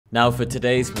Now for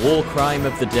today's War Crime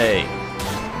of the Day.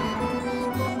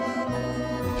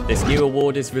 This new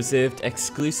award is reserved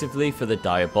exclusively for the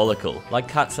diabolical, like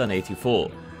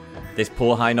Katsan84. This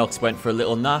poor Hinox went for a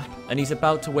little nap, and he's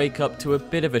about to wake up to a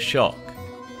bit of a shock.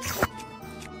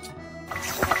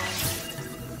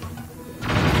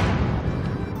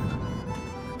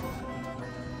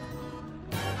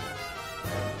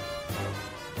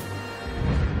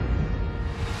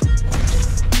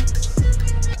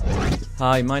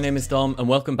 Hi, my name is Dom and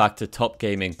welcome back to Top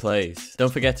Gaming Plays.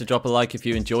 Don't forget to drop a like if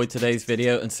you enjoyed today's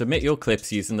video and submit your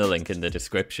clips using the link in the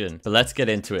description. But let's get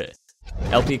into it.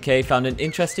 LPK found an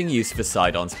interesting use for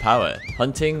Sidon's power,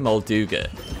 hunting Molduga.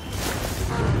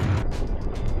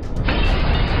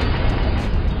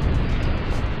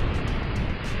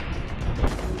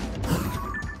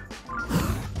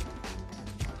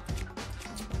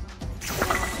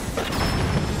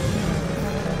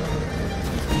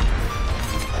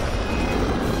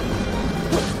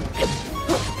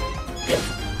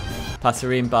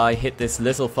 Passering by hit this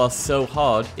Lizalfos so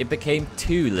hard, it became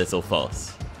two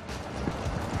Lizalfos.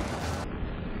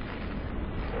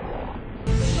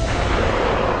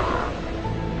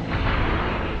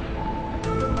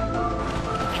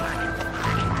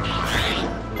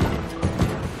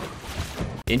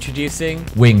 Introducing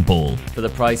Wing Ball. For the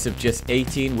price of just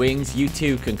 18 wings, you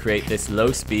too can create this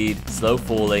low speed, slow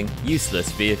falling,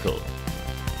 useless vehicle.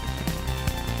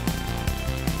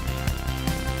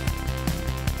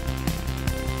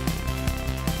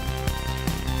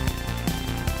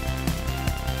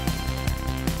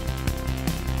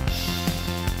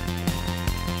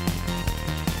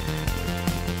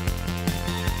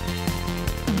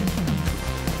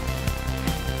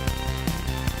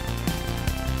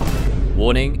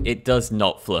 Warning, it does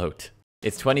not float.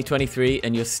 It's 2023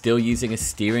 and you're still using a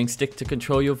steering stick to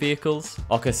control your vehicles?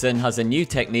 Okasan has a new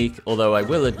technique, although I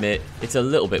will admit, it's a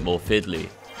little bit more fiddly.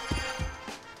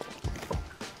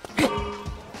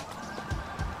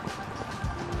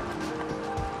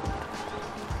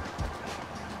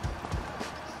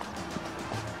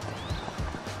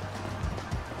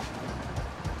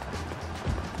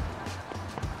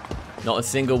 Not a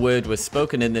single word was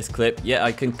spoken in this clip, yet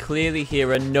I can clearly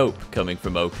hear a nope coming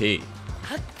from OP.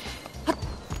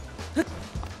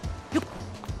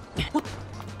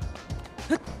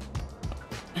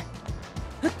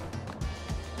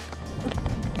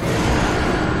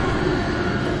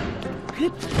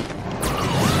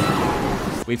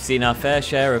 We've seen our fair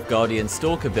share of Guardian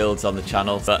Stalker builds on the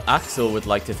channel, but Axel would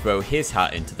like to throw his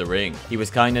hat into the ring. He was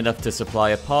kind enough to supply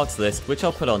a parts list, which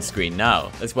I'll put on screen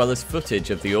now, as well as footage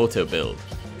of the auto build.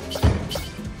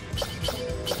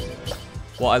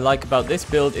 What I like about this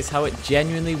build is how it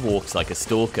genuinely walks like a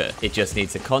Stalker. It just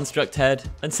needs a construct head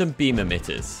and some beam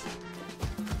emitters.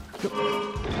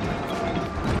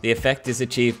 The effect is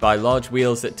achieved by large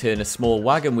wheels that turn a small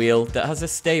wagon wheel that has a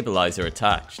stabilizer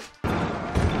attached.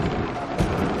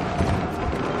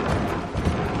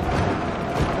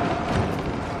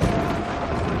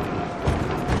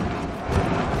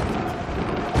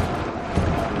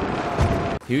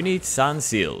 Who needs sand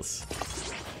seals?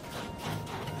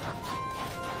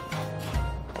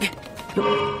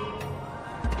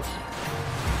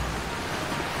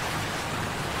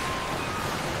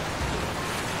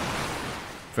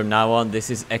 From now on, this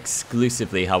is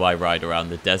exclusively how I ride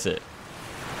around the desert.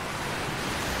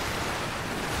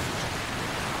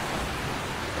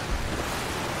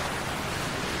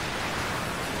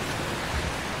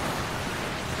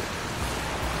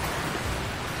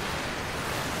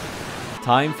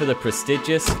 Time for the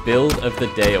prestigious Build of the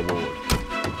Day award.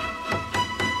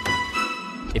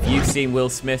 If you've seen Will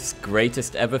Smith's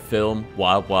greatest ever film,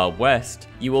 Wild Wild West,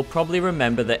 you will probably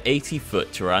remember the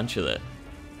 80-foot tarantula.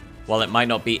 While it might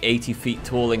not be 80 feet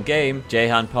tall in game,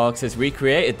 Jahan Parks has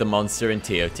recreated the monster in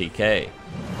TOTK.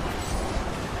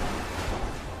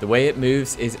 The way it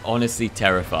moves is honestly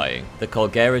terrifying. The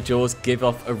Colgera jaws give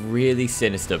off a really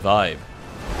sinister vibe.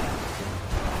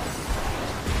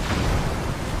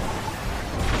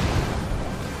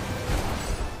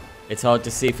 It's hard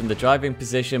to see from the driving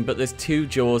position, but there's two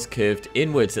jaws curved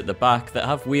inwards at the back that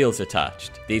have wheels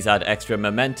attached. These add extra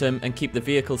momentum and keep the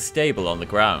vehicle stable on the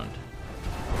ground.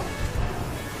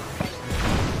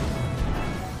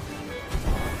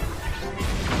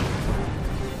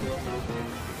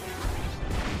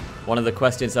 One of the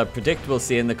questions I predict we'll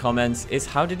see in the comments is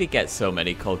how did he get so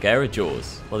many Colgera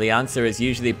jaws? Well, the answer is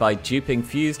usually by duping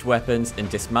fused weapons and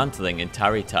dismantling in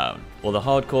Tarrytown, or the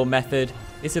hardcore method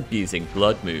is abusing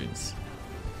blood moons.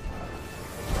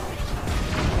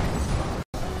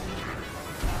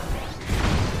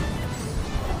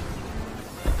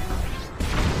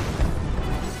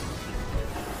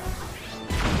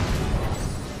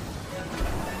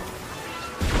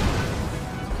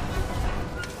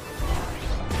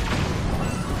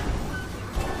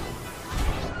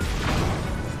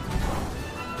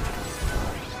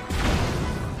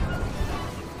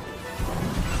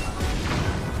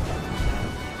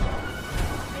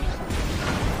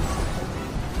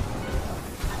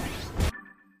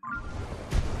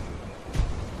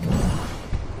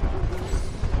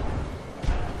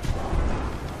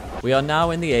 We are now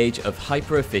in the age of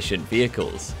hyper-efficient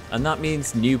vehicles, and that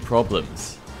means new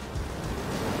problems.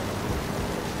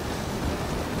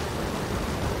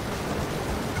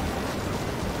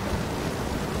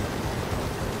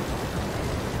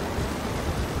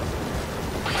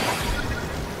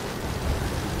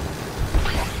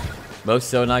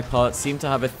 Most Zonai parts seem to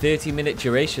have a 30-minute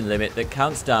duration limit that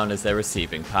counts down as they're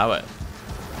receiving power.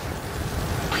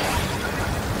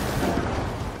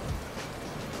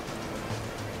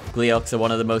 Gleeoks are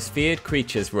one of the most feared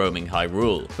creatures roaming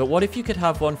Hyrule, but what if you could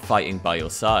have one fighting by your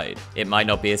side? It might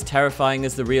not be as terrifying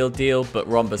as the real deal, but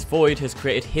Rhombus Void has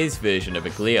created his version of a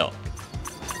Gleeok.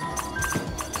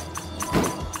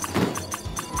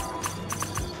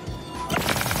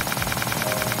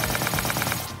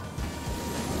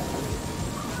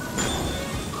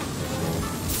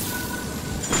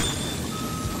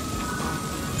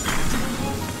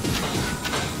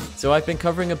 So I've been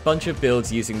covering a bunch of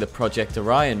builds using the Project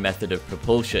Orion method of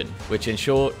propulsion, which in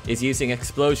short is using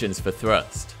explosions for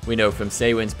thrust. We know from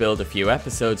Saywin's build a few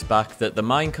episodes back that the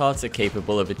minecarts are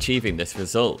capable of achieving this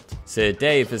result. Sir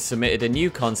Dave has submitted a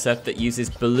new concept that uses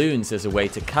balloons as a way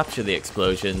to capture the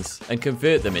explosions and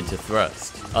convert them into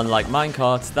thrust. Unlike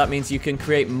minecarts, that means you can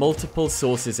create multiple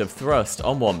sources of thrust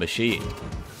on one machine.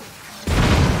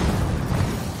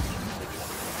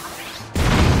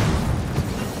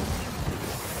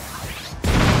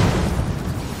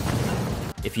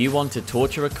 If you want to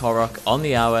torture a Korok on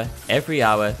the hour, every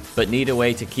hour, but need a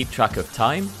way to keep track of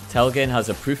time, Telgin has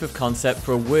a proof of concept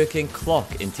for a working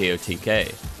clock in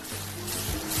TOTK.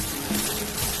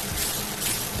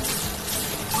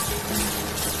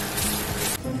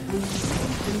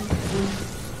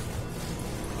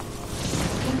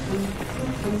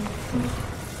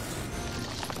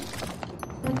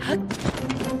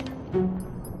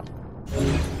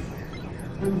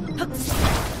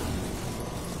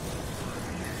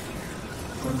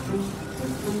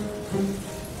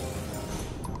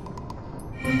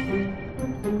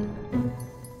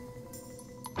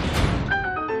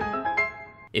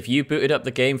 If you booted up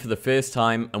the game for the first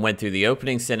time and went through the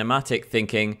opening cinematic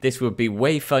thinking this would be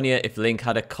way funnier if Link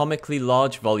had a comically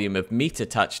large volume of meat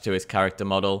attached to his character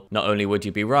model, not only would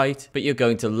you be right, but you're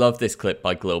going to love this clip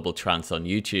by Global Trance on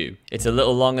YouTube. It's a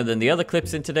little longer than the other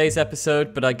clips in today's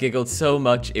episode, but I giggled so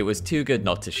much it was too good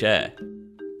not to share.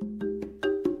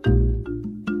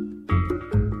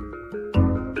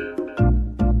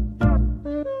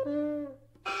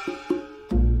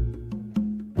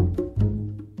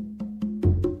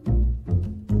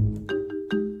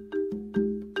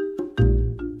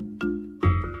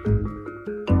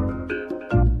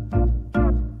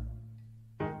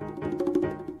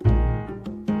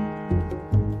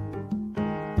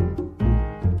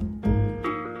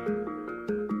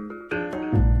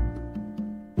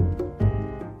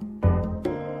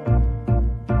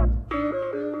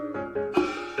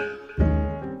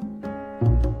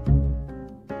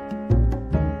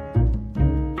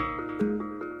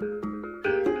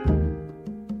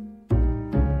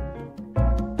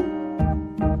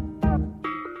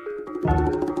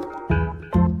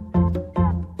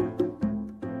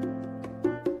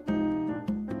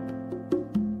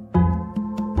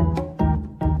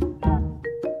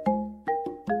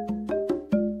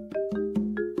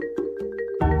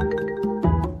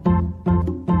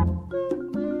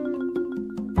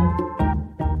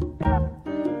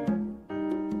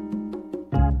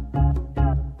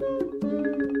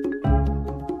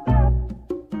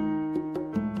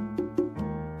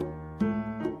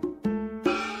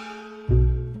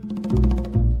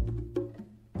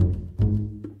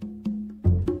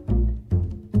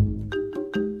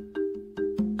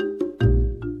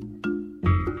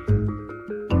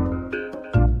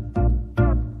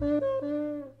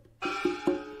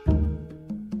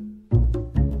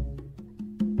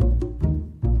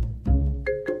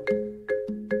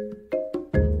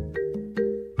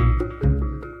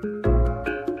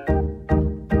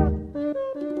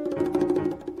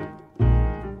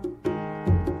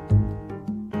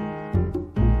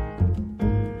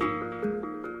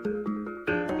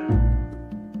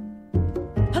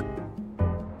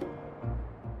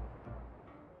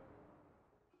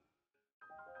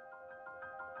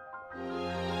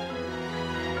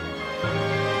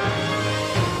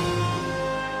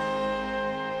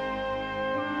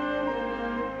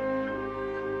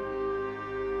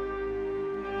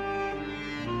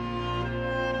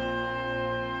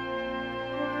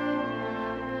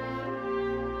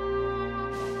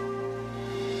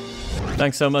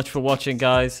 Thanks so much for watching,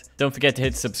 guys. Don't forget to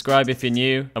hit subscribe if you're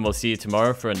new, and we'll see you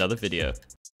tomorrow for another video.